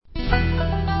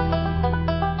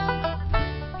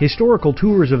Historical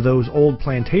tours of those old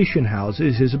plantation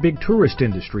houses is a big tourist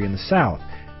industry in the South,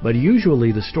 but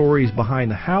usually the stories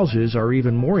behind the houses are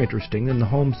even more interesting than the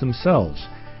homes themselves.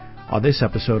 On this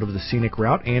episode of the Scenic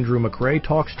Route, Andrew McRae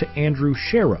talks to Andrew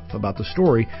Sheriff about the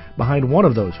story behind one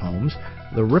of those homes,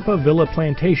 the Rippa Villa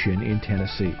Plantation in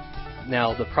Tennessee.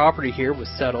 Now, the property here was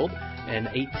settled in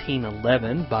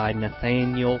 1811 by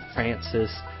Nathaniel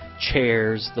Francis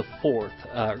Cherished the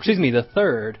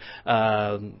third.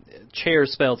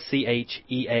 Cherished spelled Cheairs.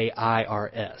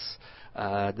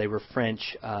 They were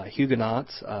French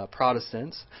Huguenots,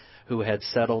 Protestants, who had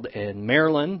settled in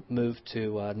Maryland, moved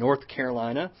to North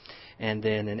Carolina, and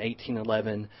then in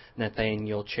 1811,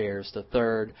 Nathaniel Cherished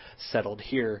III settled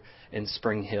here in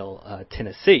Spring Hill,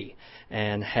 Tennessee,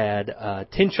 and had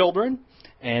 10 children.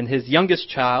 And his youngest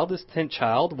child, his 10th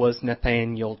child, was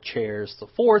Nathaniel Cherished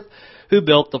IV, who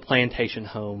built the plantation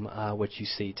home which you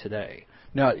see today.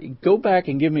 Now, go back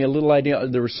and give me a little idea.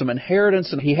 There was some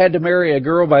inheritance, and he had to marry a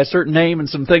girl by a certain name and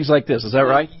some things like this. Is that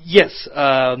right? Yes.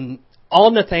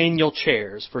 All Nathaniel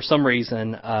Cherished, for some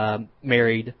reason,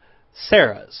 married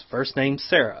Sarah's first name,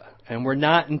 Sarah. And we're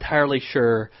not entirely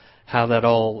sure how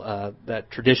that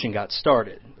tradition got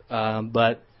started.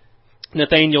 But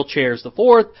Nathaniel Cherished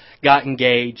IV got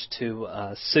engaged to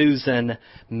Susan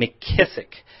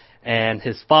McKissick, and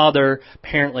his father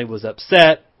apparently was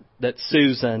upset that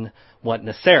Susan wasn't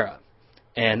a Sarah,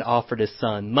 and offered his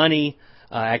son money,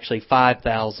 actually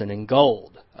 $5,000 in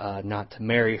gold, not to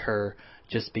marry her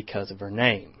just because of her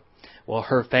name. Well,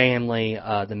 her family,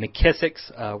 the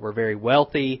McKissicks, were very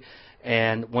wealthy,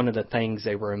 and one of the things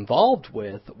they were involved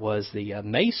with was the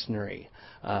masonry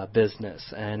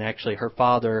business. And actually her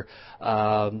father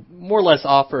more or less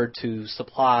offered to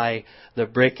supply the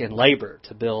brick and labor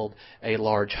to build a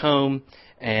large home.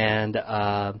 And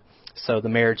so the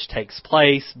marriage takes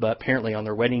place, but apparently on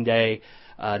their wedding day,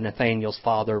 Nathaniel's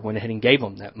father went ahead and gave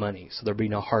them that money, so there'd be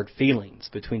no hard feelings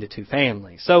between the two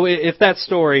families. So if that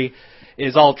story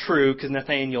is all true, because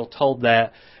Nathaniel told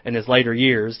that in his later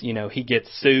years, he gets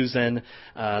Susan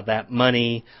that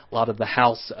money, a lot of the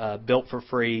house built for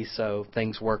free, so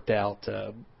things worked out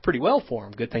pretty well for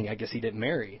him. Good thing, I guess, he didn't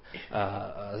marry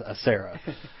a Sarah.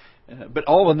 But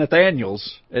all the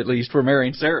Nathaniels, at least, were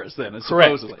marrying Sarahs then,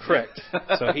 supposedly. Correct.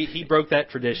 So he broke that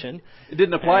tradition. It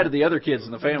didn't apply to the other kids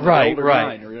in the family, right.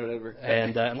 Nine or whatever.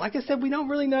 And like I said, we don't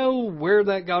really know where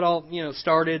that got all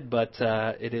started, but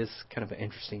it is kind of an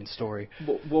interesting story.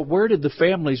 Well, where did the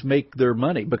families make their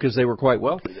money? Because they were quite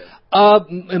wealthy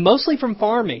then. Mostly from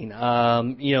farming.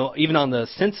 Even on the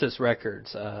census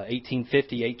records,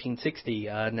 1850, 1860,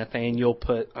 Nathaniel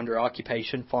put under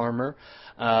occupation farmer.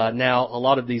 Now, a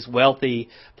lot of these wealthy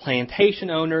plantation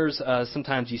owners,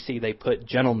 sometimes you see they put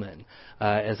gentleman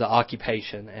as an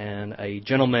occupation, and a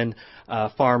gentleman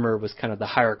farmer was kind of the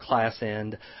higher class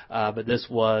end, but this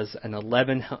was an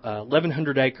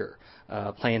 1,100-acre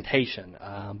plantation.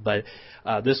 But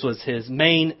this was his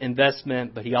main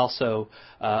investment, but he also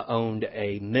owned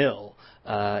a mill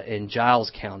in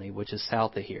Giles County, which is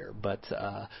south of here. But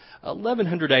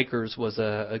 1,100 acres was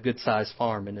a good-sized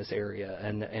farm in this area.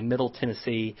 And Middle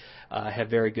Tennessee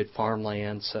had very good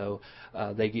farmland, so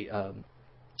they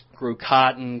grew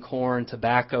cotton, corn,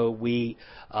 tobacco, wheat,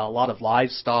 a lot of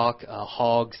livestock,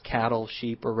 hogs, cattle,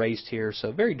 sheep were raised here,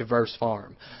 so very diverse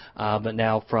farm. But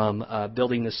now from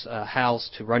building this house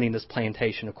to running this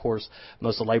plantation, of course,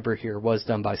 most of the labor here was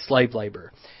done by slave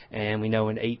labor. And we know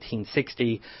in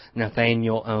 1860,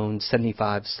 Nathaniel owned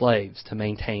 75 slaves to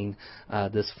maintain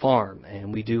this farm.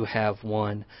 And we do have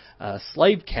one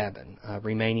slave cabin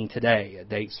remaining today. It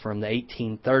dates from the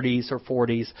 1830s or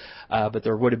 40s, but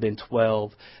there would have been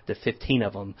 12 to 15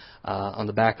 of them on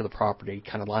the back of the property,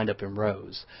 kind of lined up in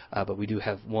rows. But we do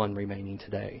have one remaining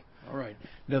today. All right.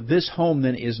 Now, this home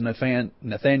then is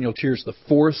Nathaniel Cherished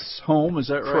IV's home, is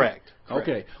that right? Correct.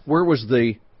 Okay. Where was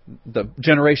the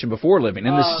generation before living?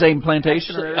 In the same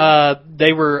plantation?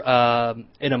 They were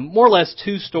in a more or less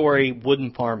two-story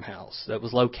wooden farmhouse that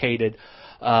was located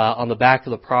on the back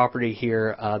of the property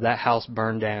here. That house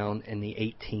burned down in the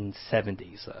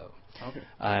 1870s, though. Okay.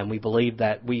 And we believe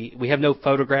that we have no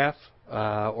photograph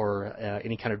or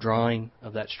any kind of drawing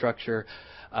of that structure,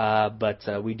 but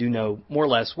we do know more or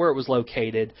less where it was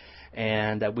located,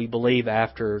 and we believe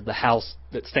after the house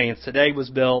that stands today was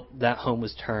built, that home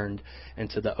was turned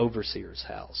into the overseer's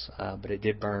house, but it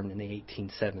did burn in the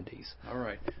 1870s. All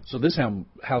right. So this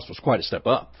house was quite a step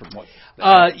up from what?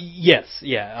 Yes,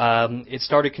 yeah. It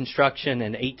started construction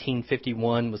in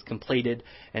 1851, was completed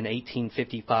in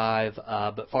 1855,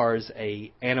 but far as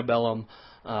a antebellum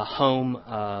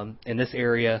home in this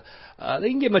area, they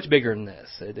can get much bigger than this.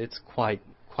 It's quite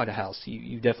quite a house.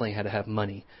 You definitely had to have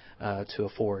money to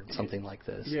afford something like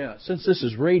this. Yeah, since this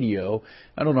is radio,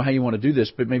 I don't know how you want to do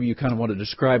this, but maybe you kind of want to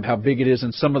describe how big it is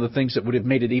and some of the things that would have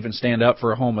made it even stand out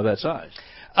for a home of that size.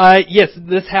 Yes,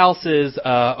 this house is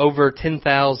over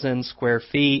 10,000 square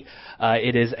feet.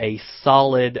 It is a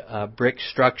solid brick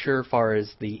structure as far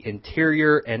as the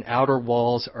interior and outer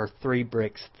walls are 3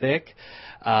 bricks thick.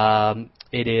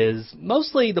 It is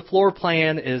mostly the floor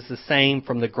plan is the same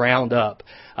from the ground up.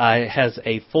 It has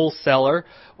a full cellar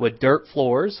with dirt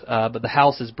floors, but the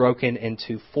house is broken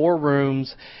into 4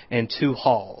 rooms and 2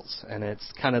 halls, and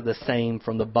it's kind of the same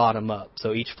from the bottom up.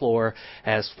 So each floor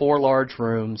has 4 large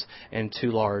rooms and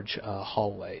 2 large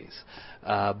hallways.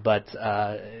 But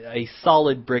a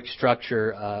solid brick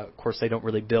structure. Of course, they don't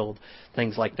really build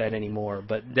things like that anymore.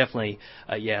 But definitely,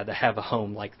 to have a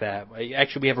home like that.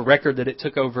 Actually, we have a record that it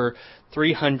took over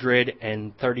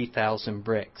 330,000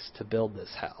 bricks to build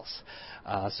this house.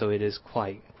 So it is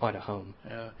quite a home.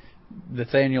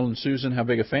 Nathaniel and Susan, how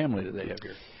big a family did they have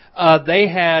here? They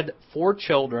had 4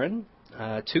 children,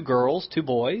 2 girls, 2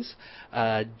 boys.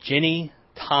 Jenny,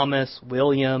 Thomas,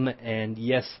 William, and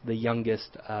yes, the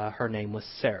youngest, her name was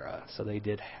Sarah. So they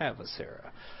did have a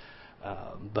Sarah.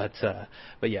 But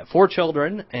 4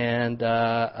 children, and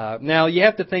now you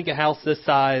have to think a house this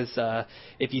size.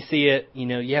 If you see it,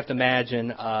 you have to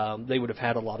imagine they would have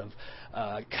had a lot of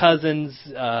cousins,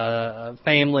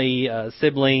 family,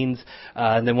 siblings,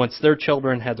 and then once their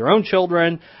children had their own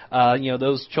children,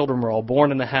 those children were all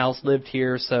born in the house, lived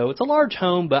here. So it's a large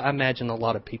home, but I imagine a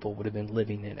lot of people would have been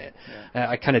living in it. Yeah.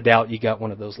 I kind of doubt you got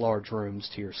one of those large rooms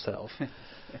to yourself.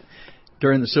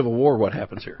 During the Civil War, what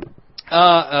happens here?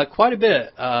 Quite a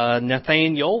bit.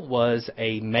 Nathaniel was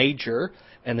a major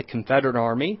in the Confederate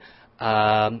Army.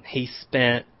 He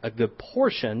spent a good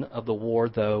portion of the war,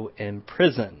 though, in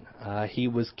prison. He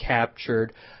was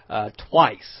captured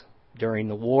twice during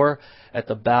the war at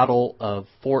the Battle of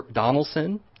Fort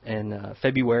Donelson in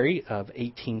February of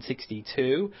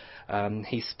 1862.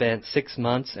 He spent 6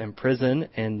 months in prison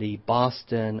in the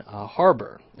Boston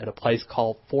Harbor at a place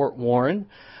called Fort Warren.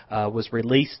 Was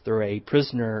released through a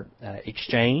prisoner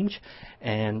exchange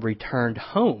and returned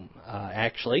home,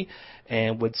 actually,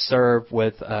 and would serve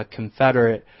with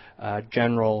Confederate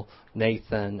General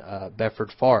Nathan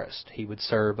Bedford Forrest. He would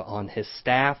serve on his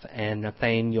staff, and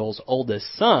Nathaniel's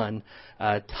oldest son,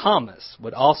 Thomas,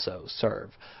 would also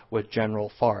serve with General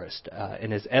Forrest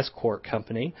in his escort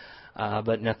company.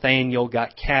 But Nathaniel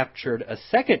got captured a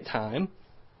second time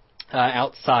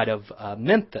outside of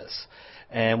Memphis,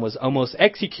 and was almost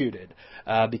executed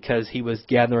because he was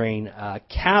gathering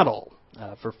cattle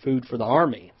for food for the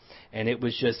army. And it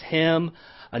was just him,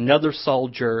 another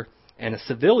soldier, and a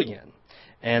civilian.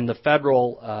 And the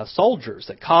federal soldiers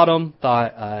that caught him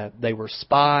thought they were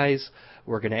spies,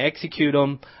 were going to execute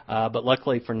him. But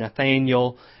luckily for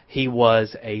Nathaniel, he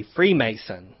was a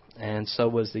Freemason, and so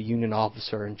was the Union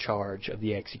officer in charge of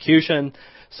the execution.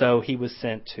 So he was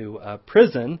sent to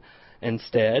prison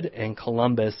instead in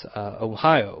Columbus,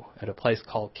 Ohio, at a place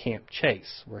called Camp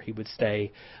Chase, where he would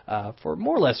stay for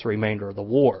more or less the remainder of the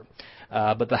war.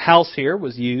 But the house here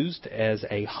was used as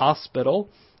a hospital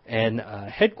and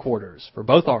headquarters for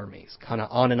both armies, kind of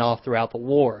on and off throughout the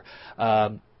war.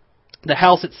 The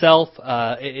house itself,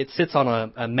 it sits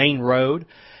on a main road.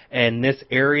 And this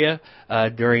area,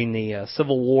 during the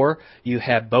Civil War, you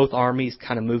had both armies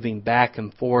kind of moving back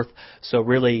and forth. So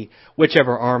really,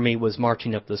 whichever army was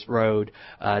marching up this road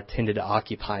tended to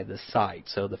occupy this site.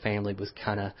 So the family was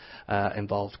kind of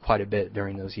involved quite a bit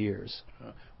during those years.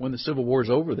 When the Civil War is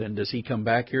over, then, does he come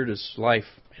back here? Does life,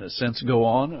 in a sense, go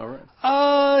on? All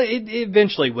right. It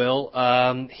eventually will.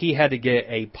 He had to get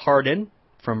a pardon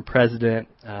from President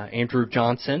Andrew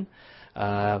Johnson.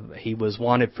 He was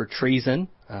wanted for treason.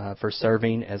 For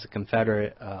serving as a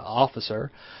Confederate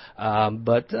officer.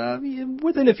 But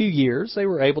within a few years, they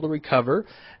were able to recover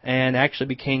and actually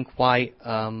became quite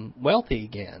wealthy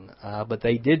again. But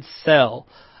they did sell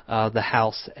the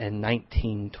house in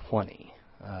 1920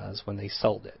 is when they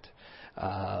sold it.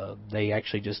 They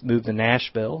actually just moved to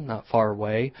Nashville, not far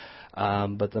away.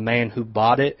 But the man who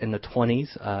bought it in the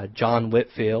 20s, John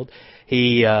Whitfield,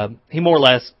 he more or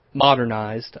less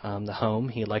modernized the home.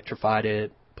 He electrified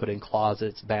it, put in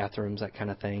closets, bathrooms, that kind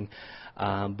of thing.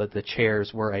 But the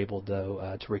chairs were able,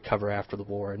 though, to recover after the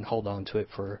war and hold on to it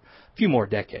for a few more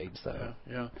decades, though.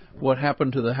 Yeah. What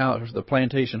happened to the house, the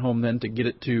plantation home, then, to get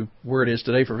it to where it is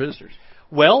today for visitors?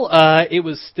 Well, it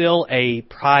was still a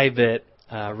private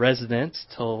residence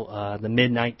till the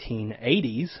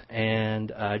mid-1980s,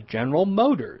 and General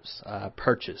Motors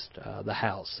purchased the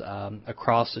house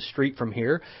across the street from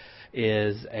here.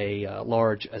 is a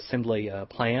large assembly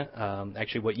plant,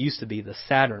 actually what used to be the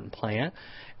Saturn plant.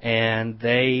 And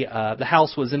the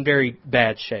house was in very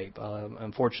bad shape.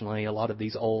 Unfortunately, a lot of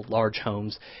these old, large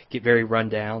homes get very run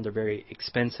down. They're very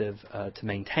expensive to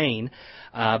maintain.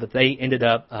 But they ended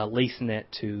up leasing it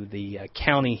to the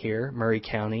county here, Murray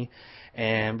County.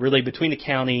 And really, between the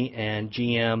county and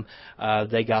GM,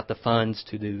 they got the funds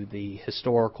to do the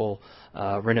historical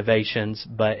renovations.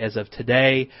 But as of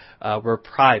today, we're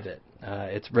private.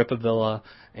 It's Rippa Villa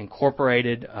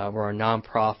Incorporated. We're a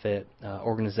nonprofit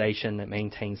organization that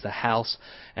maintains the house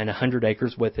and 100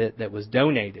 acres with it that was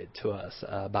donated to us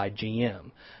by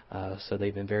GM. So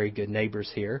they've been very good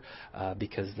neighbors here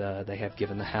because they have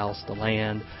given the house, the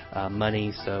land,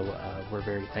 money. So we're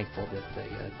very thankful that they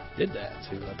did that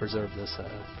to preserve this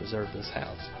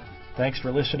house. Thanks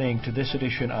for listening to this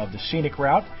edition of The Scenic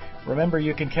Route. Remember,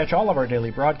 you can catch all of our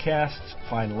daily broadcasts,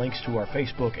 find links to our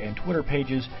Facebook and Twitter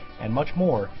pages, and much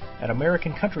more at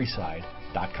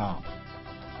AmericanCountryside.com.